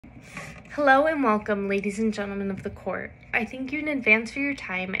Hello and welcome, ladies and gentlemen of the court. I thank you in advance for your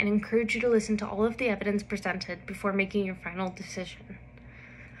time and encourage you to listen to all of the evidence presented before making your final decision.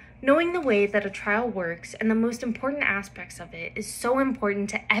 Knowing the way that a trial works and the most important aspects of it is so important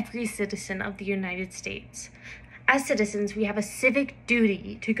to every citizen of the United States. As citizens, we have a civic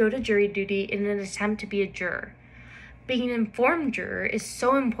duty to go to jury duty in an attempt to be a juror. Being an informed juror is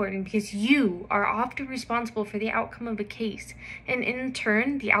so important because you are often responsible for the outcome of a case and in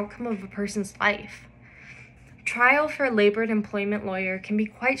turn, the outcome of a person's life. Trial for a labor and employment lawyer can be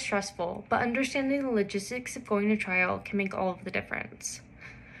quite stressful, but understanding the logistics of going to trial can make all of the difference.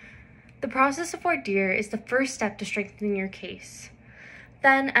 The process of voir dire is the first step to strengthening your case.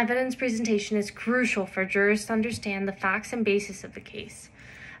 Then, evidence presentation is crucial for jurors to understand the facts and basis of the case.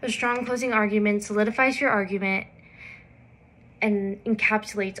 A strong closing argument solidifies your argument and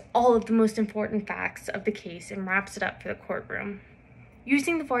encapsulates all of the most important facts of the case and wraps it up for the courtroom.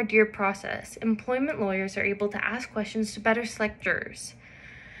 Using the voir dire process, employment lawyers are able to ask questions to better select jurors.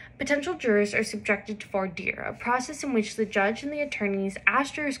 Potential jurors are subjected to voir dire, a process in which the judge and the attorneys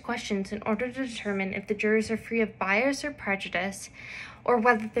ask jurors questions in order to determine if the jurors are free of bias or prejudice, or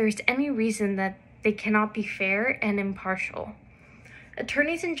whether there is any reason that they cannot be fair and impartial.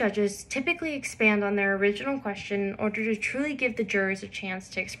 Attorneys and judges typically expand on their original question in order to truly give the jurors a chance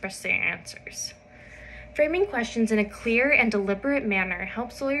to express their answers. Framing questions in a clear and deliberate manner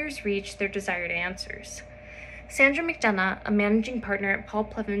helps lawyers reach their desired answers. Sandra McDonough, a managing partner at Paul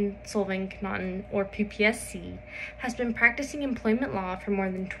Plevin Solving Knotten, or PPSC, has been practicing employment law for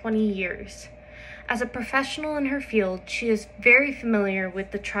more than 20 years. As a professional in her field, she is very familiar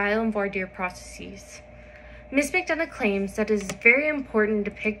with the trial and voir dire processes. Ms. McDonough claims that it is very important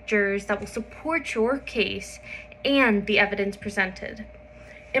to pick jurors that will support your case and the evidence presented.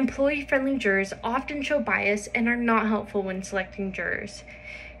 Employee-friendly jurors often show bias and are not helpful when selecting jurors.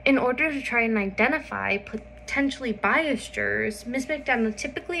 In order to try and identify potentially biased jurors, Ms. McDonough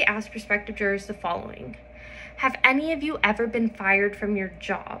typically asks prospective jurors the following. Have any of you ever been fired from your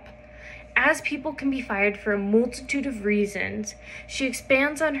job? As people can be fired for a multitude of reasons, she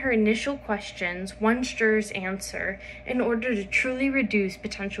expands on her initial questions once jurors answer in order to truly reduce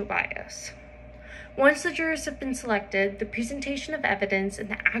potential bias. Once the jurors have been selected, the presentation of evidence in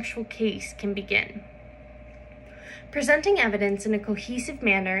the actual case can begin. Presenting evidence in a cohesive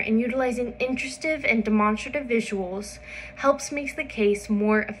manner and utilizing interesting and demonstrative visuals helps make the case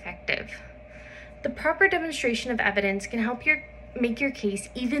more effective. The proper demonstration of evidence can help make your case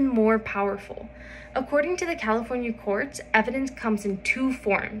even more powerful. According to the California courts, evidence comes in two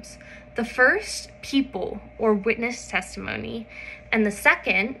forms. The first, people or witness testimony, and the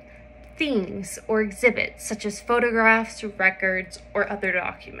second, things or exhibits such as photographs, records, or other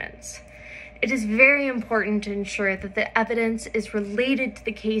documents. It is very important to ensure that the evidence is related to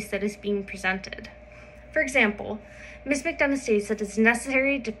the case that is being presented. For example, Ms. McDonough states that it is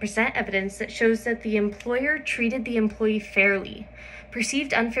necessary to present evidence that shows that the employer treated the employee fairly.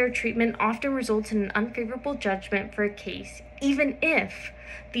 Perceived unfair treatment often results in an unfavorable judgment for a case, even if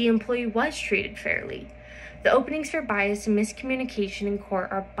the employee was treated fairly. The openings for bias and miscommunication in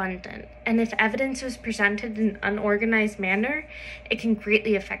court are abundant, and if evidence is presented in an unorganized manner, it can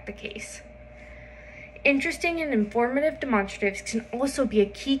greatly affect the case. Interesting and informative demonstratives can also be a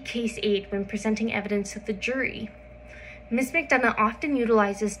key case aid when presenting evidence to the jury. Ms. McDonough often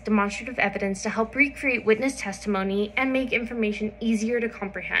utilizes demonstrative evidence to help recreate witness testimony and make information easier to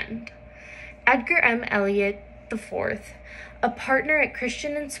comprehend. Edgar M. Elliott IV, a partner at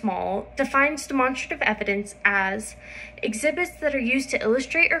Christian & Small, defines demonstrative evidence as exhibits that are used to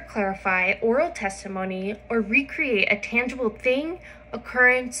illustrate or clarify oral testimony or recreate a tangible thing,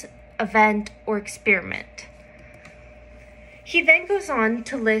 occurrence, event, or experiment. He then goes on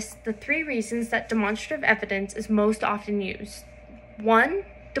to list the three reasons that demonstrative evidence is most often used. 1.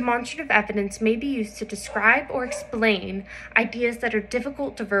 Demonstrative evidence may be used to describe or explain ideas that are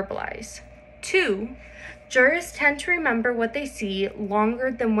difficult to verbalize. 2. Jurors tend to remember what they see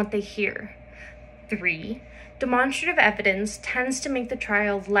longer than what they hear. 3. Demonstrative evidence tends to make the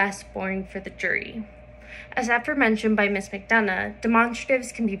trial less boring for the jury. As aforementioned by Ms. McDonough,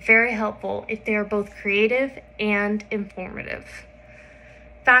 demonstratives can be very helpful if they are both creative and informative.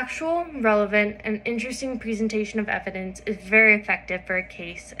 Factual, relevant, and interesting presentation of evidence is very effective for a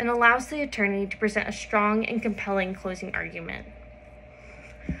case and allows the attorney to present a strong and compelling closing argument.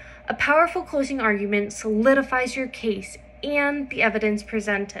 A powerful closing argument solidifies your case and the evidence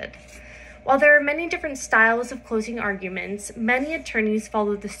presented. While there are many different styles of closing arguments, many attorneys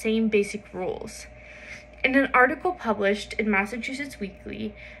follow the same basic rules. In an article published in Massachusetts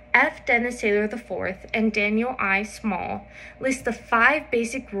Weekly, F. Dennis Taylor IV and Daniel I. Small list the 5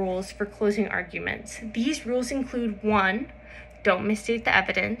 basic rules for closing arguments. These rules include 1. Don't misstate the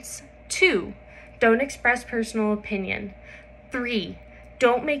evidence. 2. Don't express personal opinion. 3.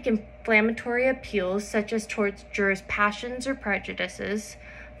 Don't make inflammatory appeals such as towards jurors' passions or prejudices.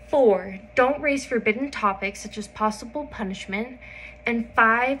 4. Don't raise forbidden topics such as possible punishment. And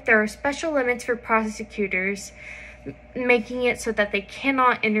 5. There are special limits for prosecutors, making it so that they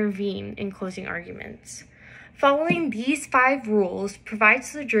cannot intervene in closing arguments. Following these 5 rules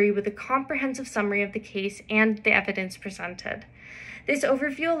provides the jury with a comprehensive summary of the case and the evidence presented. This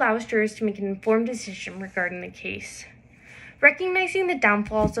overview allows jurors to make an informed decision regarding the case. Recognizing the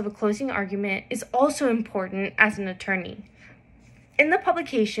downfalls of a closing argument is also important as an attorney. In the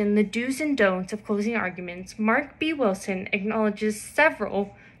publication, The Do's and Don'ts of Closing Arguments, Mark B. Wilson acknowledges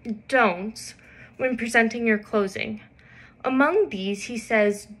several don'ts when presenting your closing. Among these, he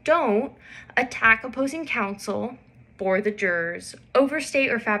says, don't attack opposing counsel for the jurors,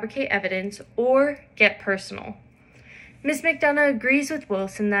 overstate or fabricate evidence, or get personal. Ms. McDonough agrees with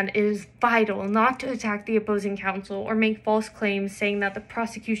Wilson that it is vital not to attack the opposing counsel or make false claims saying that the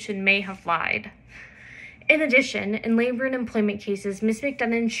prosecution may have lied. In addition, in labor and employment cases, Ms.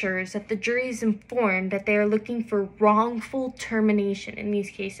 McDonough ensures that the jury is informed that they are looking for wrongful termination in these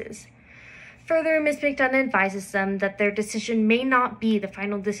cases. Further, Ms. McDonough advises them that their decision may not be the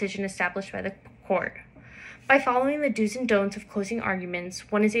final decision established by the court. By following the do's and don'ts of closing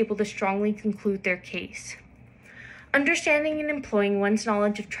arguments, one is able to strongly conclude their case. Understanding and employing one's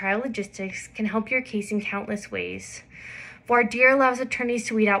knowledge of trial logistics can help your case in countless ways. Voir dire allows attorneys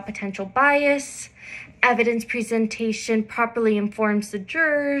to weed out potential bias, evidence presentation properly informs the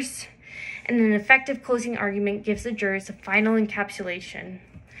jurors, and an effective closing argument gives the jurors a final encapsulation.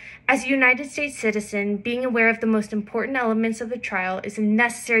 As a United States citizen, being aware of the most important elements of the trial is a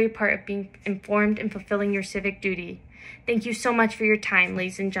necessary part of being informed and fulfilling your civic duty. Thank you so much for your time,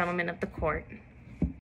 ladies and gentlemen of the court.